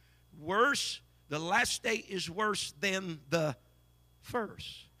wording. Worse, the last state is worse than the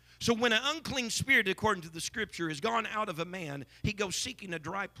first. So when an unclean spirit, according to the Scripture, is gone out of a man, he goes seeking a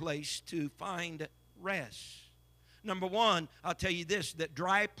dry place to find rest. Number one, I'll tell you this, that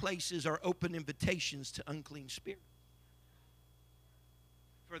dry places are open invitations to unclean spirits.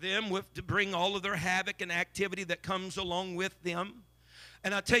 For them to bring all of their havoc and activity that comes along with them.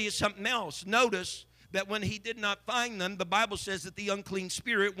 And I'll tell you something else. Notice that when he did not find them, the Bible says that the unclean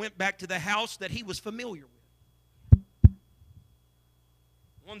spirit went back to the house that he was familiar with.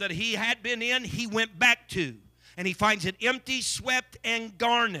 One that he had been in, he went back to. And he finds it empty, swept, and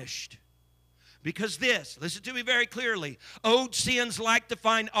garnished. Because this, listen to me very clearly, old sins like to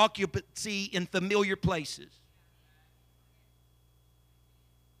find occupancy in familiar places.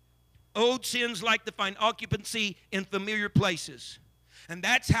 Old sins like to find occupancy in familiar places. And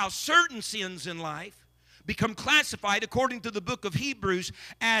that's how certain sins in life become classified, according to the book of Hebrews,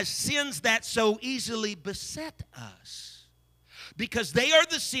 as sins that so easily beset us. Because they are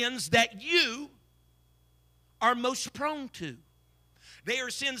the sins that you are most prone to. They are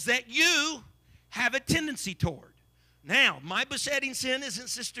sins that you have a tendency toward. Now, my besetting sin isn't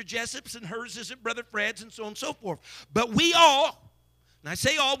Sister Jessup's, and hers isn't Brother Fred's, and so on and so forth. But we all, and I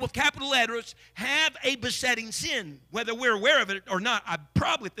say all with capital letters, have a besetting sin. Whether we're aware of it or not, I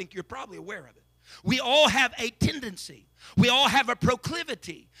probably think you're probably aware of it. We all have a tendency. We all have a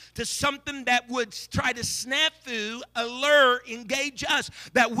proclivity to something that would try to snafu, allure, engage us,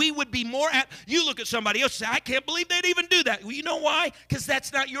 that we would be more apt. You look at somebody else and say, I can't believe they'd even do that. Well, you know why? Because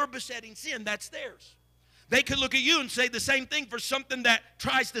that's not your besetting sin. That's theirs. They could look at you and say the same thing for something that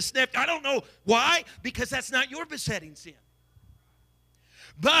tries to sniff. I don't know why, because that's not your besetting sin.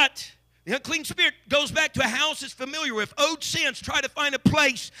 But the unclean spirit goes back to a house it's familiar with. Old sins try to find a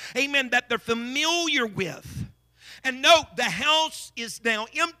place, amen, that they're familiar with. And note, the house is now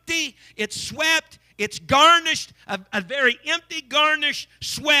empty, it's swept, it's garnished, a very empty, garnished,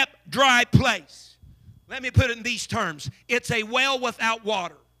 swept, dry place. Let me put it in these terms. It's a well without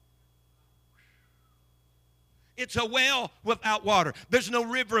water. It's a well without water. There's no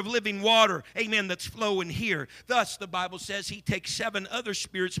river of living water, amen, that's flowing here. Thus, the Bible says he takes 7 other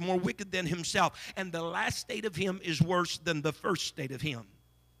spirits more wicked than himself, and the last state of him is worse than the first state of him.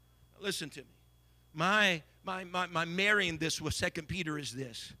 Listen to me. My marrying this with 2 Peter is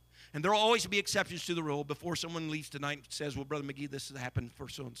this. And there will always be exceptions to the rule. Before someone leaves tonight and says, well, Brother McGee, this has happened for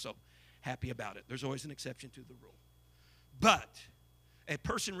so-and-so. Happy about it. There's always an exception to the rule. But a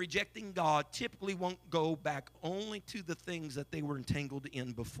person rejecting God typically won't go back only to the things that they were entangled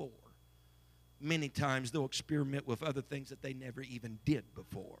in before. Many times they'll experiment with other things that they never even did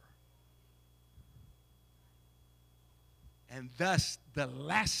before. And thus, the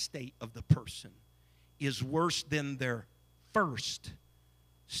last state of the person is worse than their first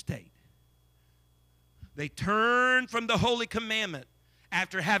state. They turn from the holy commandment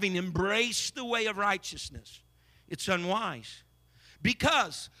after having embraced the way of righteousness. It's unwise.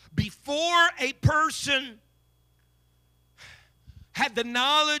 Because before a person had the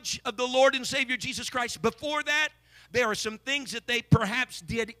knowledge of the Lord and Savior Jesus Christ, before that, there are some things that they perhaps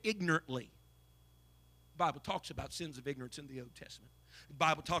did ignorantly. The Bible talks about sins of ignorance in the Old Testament. The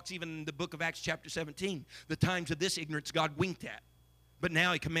Bible talks even in the book of Acts chapter 17, the times of this ignorance God winked at. But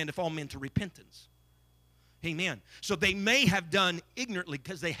now he commandeth all men to repentance. Amen. So they may have done ignorantly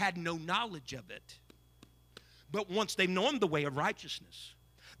because they had no knowledge of it. But once they've known the way of righteousness,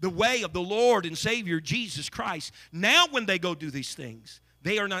 the way of the Lord and Savior Jesus Christ, now when they go do these things,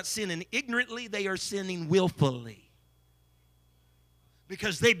 they are not sinning ignorantly, they are sinning willfully.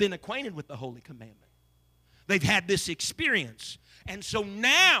 Because they've been acquainted with the holy commandment. They've had this experience. And so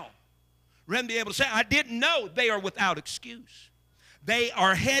now, rather than be able to say, I didn't know, they are without excuse. They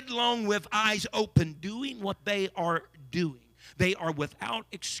are headlong with eyes open, doing what they are doing. They are without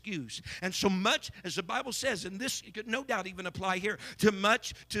excuse. And so much, as the Bible says, and this could no doubt even apply here, to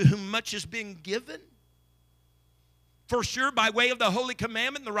whom much is being given, for sure, by way of the holy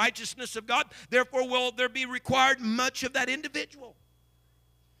commandment, the righteousness of God, therefore will there be required much of that individual.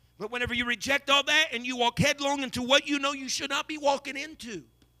 But whenever you reject all that and you walk headlong into what you know you should not be walking into,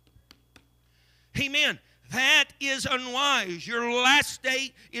 amen, that is unwise. Your last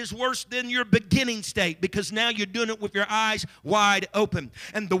state is worse than your beginning state because now you're doing it with your eyes wide open.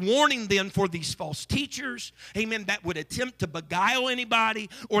 And the warning then for these false teachers, amen, that would attempt to beguile anybody,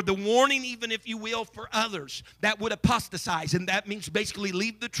 or the warning even, if you will, for others that would apostatize, and that means basically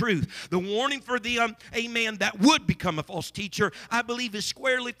leave the truth. The warning for the, amen, that would become a false teacher, I believe is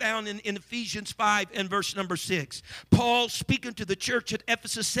squarely found in Ephesians 5 and verse number 6. Paul, speaking to the church at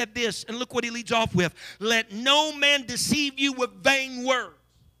Ephesus, said this, and look what he leads off with. Let no man deceive you with vain words.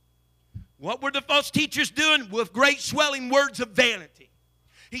 What were the false teachers doing? With great swelling words of vanity.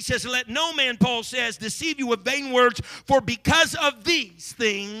 He says, let no man, Paul says, deceive you with vain words, for because of these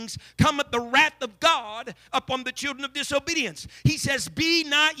things cometh the wrath of God upon the children of disobedience. He says, be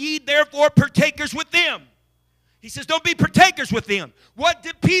not ye therefore partakers with them. He says, don't be partakers with them. What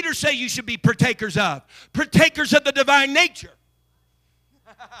did Peter say you should be partakers of? Partakers of the divine nature.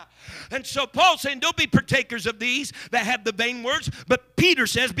 And so Paul's saying, don't be partakers of these that have the vain words. But Peter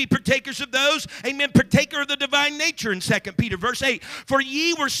says, be partakers of those, amen, partaker of the divine nature in 2 Peter verse 8. For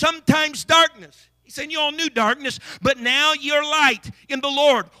ye were sometimes darkness. He's saying you all knew darkness, but now you're light in the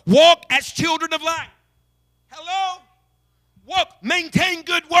Lord. Walk as children of light. Hello? Walk, maintain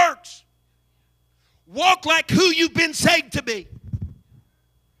good works. Walk like who you've been saved to be.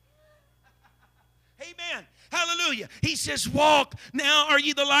 Amen. Hallelujah. He says, walk. Now are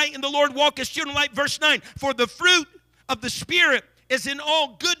ye the light in the Lord, walk as children of light. Verse 9. For the fruit of the Spirit is in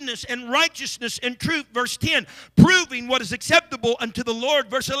all goodness and righteousness and truth. Verse 10. Proving what is acceptable unto the Lord.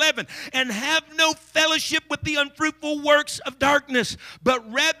 Verse 11. And have no fellowship with the unfruitful works of darkness, but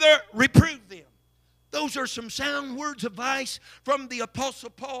rather reprove them. Those are some sound words of advice from the Apostle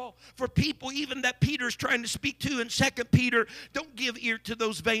Paul for people even that Peter's trying to speak to in 2 Peter. Don't give ear to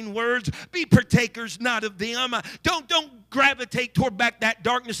those vain words. Be partakers not of them. Don't gravitate toward back that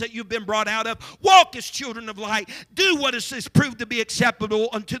darkness that you've been brought out of. Walk as children of light. Do what is proved to be acceptable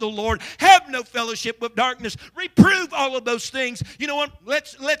unto the Lord. Have no fellowship with darkness. Reprove all of those things. You know what?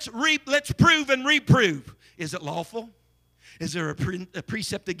 Let's prove and reprove. Is it lawful? Is there a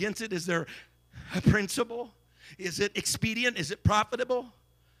precept against it? Is there a principle? Is it expedient? Is it profitable?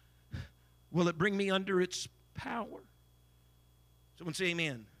 Will it bring me under its power? Someone say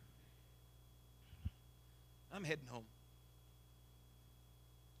amen. I'm heading home.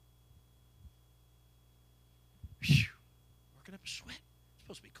 Whew. Working up a sweat. It's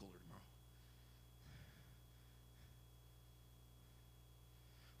supposed to be cooler tomorrow.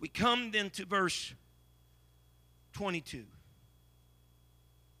 We come then to verse 22.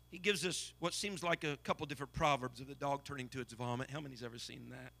 He gives us what seems like a couple different proverbs of the dog turning to its vomit. How many's ever seen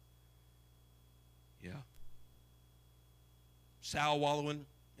that? Yeah. Sow wallowing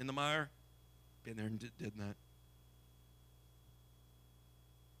in the mire. Been there and did that.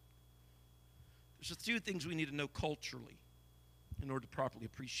 There's a few things we need to know culturally in order to properly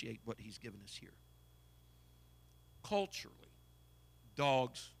appreciate what he's given us here. Culturally,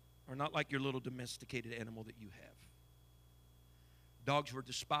 dogs are not like your little domesticated animal that you have. Dogs were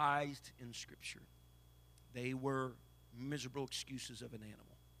despised in Scripture. They were miserable excuses of an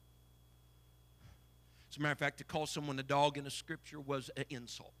animal. As a matter of fact, to call someone a dog in a Scripture was an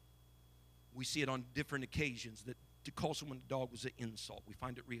insult. We see it on different occasions that to call someone a dog was an insult. We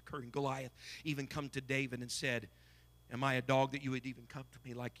find it reoccurring. Goliath even come to David and said, "Am I a dog that you would even come to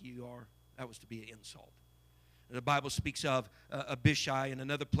me like you are?" That was to be an insult. The Bible speaks of Abishai in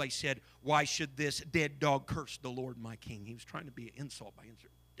another place said, "Why should this dead dog curse the Lord my king?" He was trying to be an insult by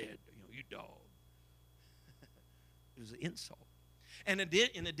answering, "Dead, you dog." It was an insult. And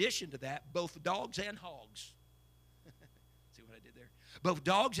in addition to that, both dogs and hogs, see what I did there? Both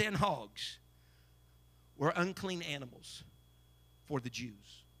dogs and hogs were unclean animals for the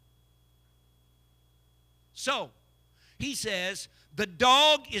Jews. So, he says, the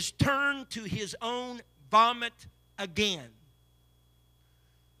dog is turned to his own vomit again.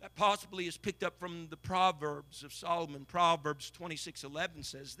 That possibly is picked up from the Proverbs of Solomon. Proverbs 26:11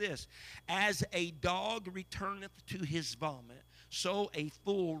 says this, "As a dog returneth to his vomit, so a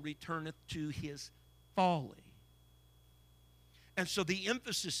fool returneth to his folly." And so the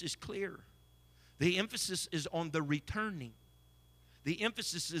emphasis is clear. The emphasis is on the returning. The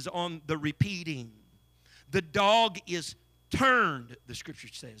emphasis is on the repeating. The dog is turned, the Scripture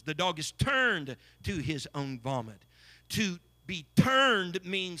says. The dog is turned to his own vomit. To be turned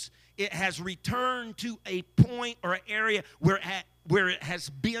means it has returned to a point or an area where it has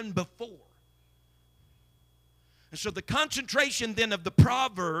been before. And so the concentration then of the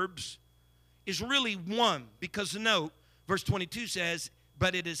Proverbs is really one, because note, verse 22 says,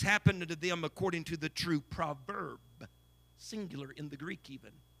 "But it has happened to them according to the true proverb." Singular in the Greek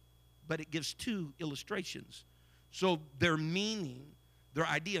even. But it gives two illustrations. So their meaning, their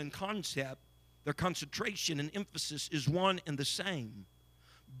idea and concept, their concentration and emphasis is one and the same.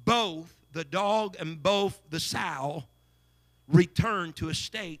 Both the dog and both the sow return to a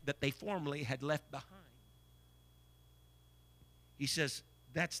state that they formerly had left behind. He says,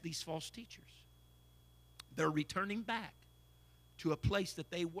 that's these false teachers. They're returning back to a place that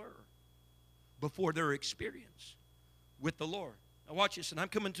they were before their experience with the Lord. Now watch this, and I'm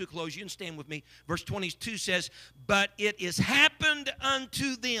coming to a close. You can stand with me. Verse 22 says, "But it is happened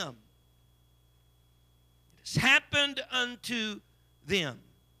unto them." It has happened unto them.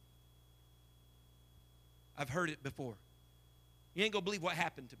 I've heard it before. You ain't going to believe what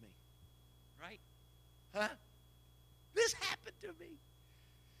happened to me. Right? Huh? This happened to me.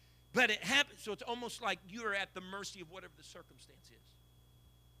 But it happened, so it's almost like you're at the mercy of whatever the circumstance is.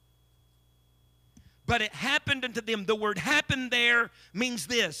 But it happened unto them. The word "happen" there means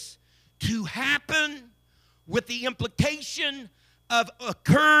this: to happen with the implication of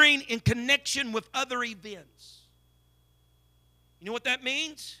occurring in connection with other events. You know what that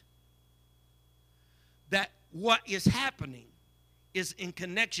means? That what is happening is in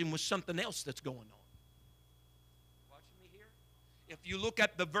connection with something else that's going on. Watching me here? If you look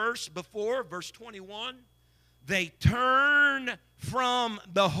at the verse before, verse 21, they turn from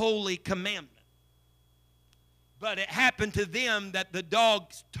the holy commandment. But it happened to them that the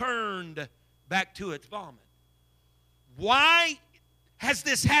dogs turned back to its vomit. Why has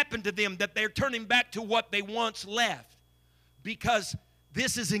this happened to them, that they're turning back to what they once left? Because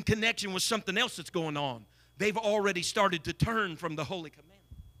this is in connection with something else that's going on. They've already started to turn from the holy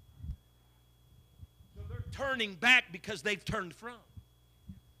commandment. turning back because they've turned from.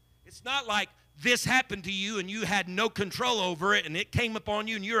 It's not like this happened to you and you had no control over it and it came upon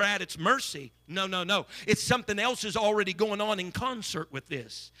you and you're at its mercy. No, no, no. It's something else is already going on in concert with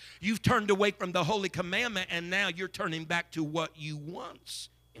this. You've turned away from the holy commandment and now you're turning back to what you once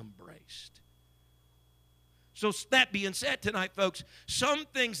embraced. So that being said tonight, folks, some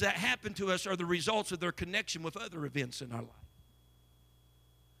things that happen to us are the results of their connection with other events in our life.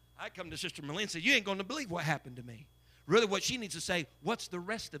 I come to Sister Malin and say, you ain't going to believe what happened to me. Really what she needs to say, what's the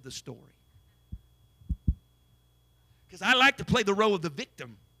rest of the story? Because I like to play the role of the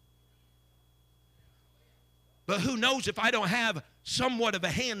victim. But who knows if I don't have somewhat of a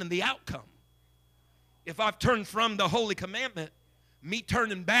hand in the outcome. If I've turned from the holy commandment, me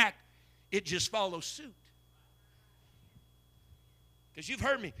turning back, it just follows suit. Because you've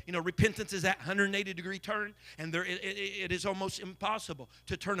heard me, repentance is that 180-degree turn, and it is almost impossible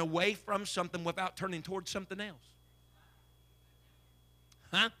to turn away from something without turning towards something else.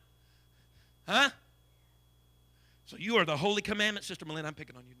 Huh? Huh? So you are the holy commandment. Sister Malin, I'm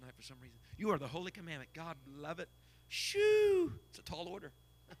picking on you tonight for some reason. You are the holy commandment. God love it. Shoo! It's a tall order.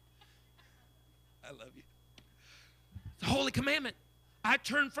 I love you. It's a holy commandment. I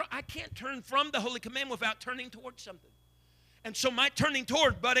can't turn from the holy commandment without turning towards something. And so my turning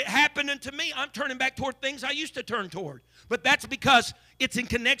toward, but it happened unto me. I'm turning back toward things I used to turn toward. But that's because it's in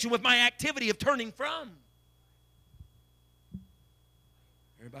connection with my activity of turning from.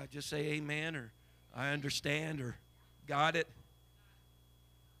 Everybody just say amen or I understand or got it.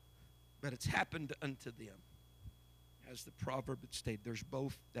 But it's happened unto them. As the proverb had stated, there's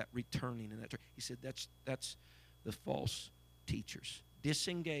both that returning and that. He said that's the false teachers.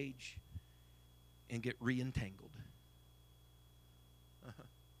 Disengage and get re-entangled.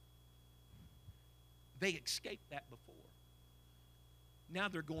 They escaped that before. Now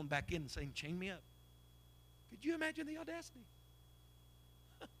they're going back in and saying, chain me up. Could you imagine the audacity?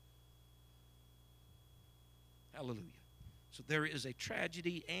 Hallelujah. So there is a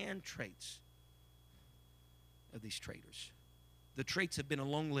tragedy and traits of these traitors. The traits have been a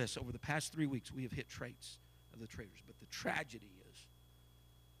long list. Over the past 3 weeks, we have hit traits of the traitors. But the tragedy is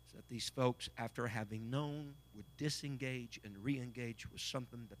that these folks, after having known, would disengage and re-engage with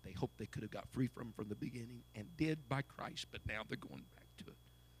something that they hoped they could have got free from the beginning and did by Christ, but now they're going back to it.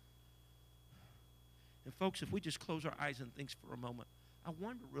 And folks, if we just close our eyes and think for a moment, I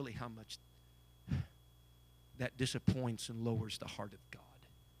wonder really how much that disappoints and lowers the heart of God.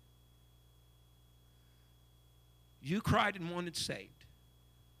 You cried and wanted saved.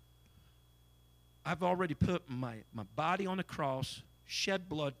 I've already put my body on a cross, shed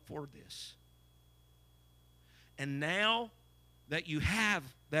blood for this. And now that you have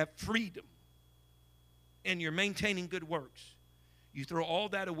that freedom and you're maintaining good works, you throw all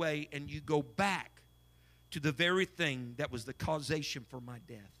that away and you go back to the very thing that was the causation for my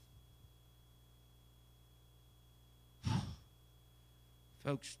death.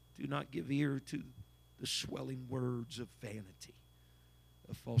 Folks, do not give ear to the swelling words of vanity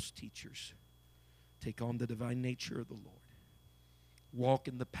of false teachers. Take on the divine nature of the Lord. Walk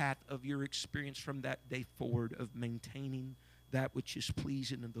in the path of your experience from that day forward of maintaining that which is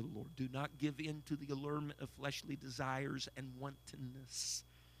pleasing in the Lord. Do not give in to the allurement of fleshly desires and wantonness.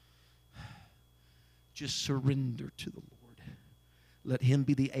 Just surrender to the Lord. Let Him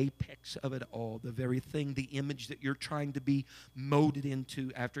be the apex of it all, the very thing, the image that you're trying to be molded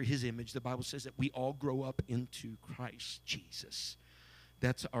into after His image. The Bible says that we all grow up into Christ Jesus.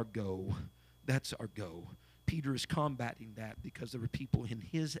 That's our go. That's our go. Peter is combating that because there are people in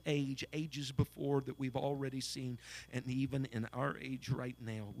his age, ages before, that we've already seen, and even in our age right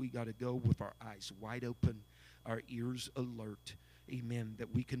now, we got to go with our eyes wide open, our ears alert, amen,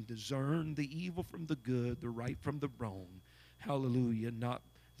 that we can discern the evil from the good, the right from the wrong, hallelujah, not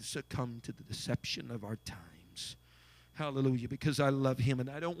succumb to the deception of our times. Hallelujah, because I love Him and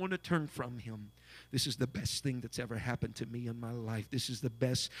I don't want to turn from Him. This is the best thing that's ever happened to me in my life. This is the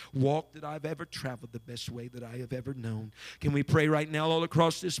best walk that I've ever traveled, the best way that I have ever known. Can we pray right now all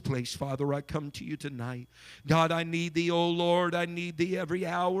across this place? Father, I come to you tonight. God, I need Thee, oh Lord. I need Thee every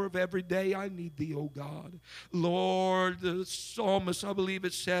hour of every day. I need Thee, oh God. Lord, the psalmist, I believe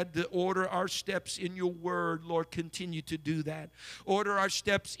it said, to order our steps in your word. Lord, continue to do that. Order our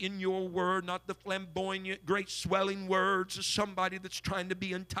steps in your word, not the flamboyant, great swelling word words of somebody that's trying to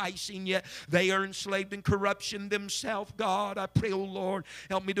be enticing, yet they are enslaved in corruption themselves. God, I pray, oh Lord,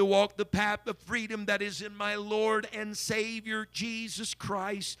 help me to walk the path of freedom that is in my Lord and Savior, Jesus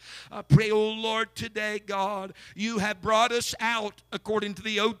Christ. I pray, oh Lord, today, God, you have brought us out, according to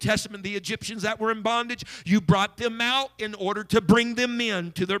the Old Testament, the Egyptians that were in bondage, you brought them out in order to bring them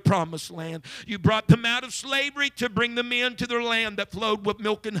in to their promised land. You brought them out of slavery to bring them into their land that flowed with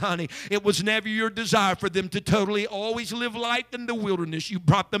milk and honey. It was never your desire for them to totally always live life in the wilderness. You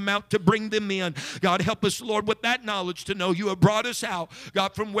brought them out to bring them in. God, help us, Lord, with that knowledge to know you have brought us out,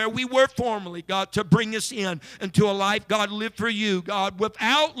 God, from where we were formerly, God, to bring us in into a life, God, lived for you, God,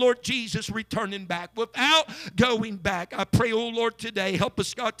 without, Lord Jesus, returning back, without going back. I pray, oh Lord, today, help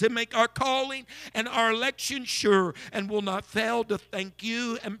us, God, to make our calling and our election sure, and will not fail to thank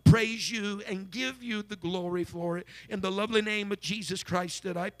you and praise you and give you the glory for it. In the lovely name of Jesus Christ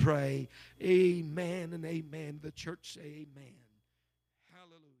that I pray. Amen and amen. The church say amen.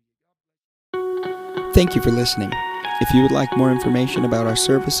 Hallelujah. Thank you for listening. If you would like more information about our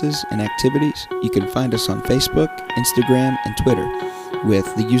services and activities, you can find us on Facebook, Instagram, and Twitter with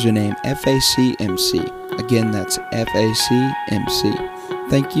the username FACMC. Again, that's FACMC.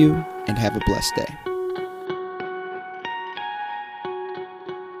 Thank you and have a blessed day.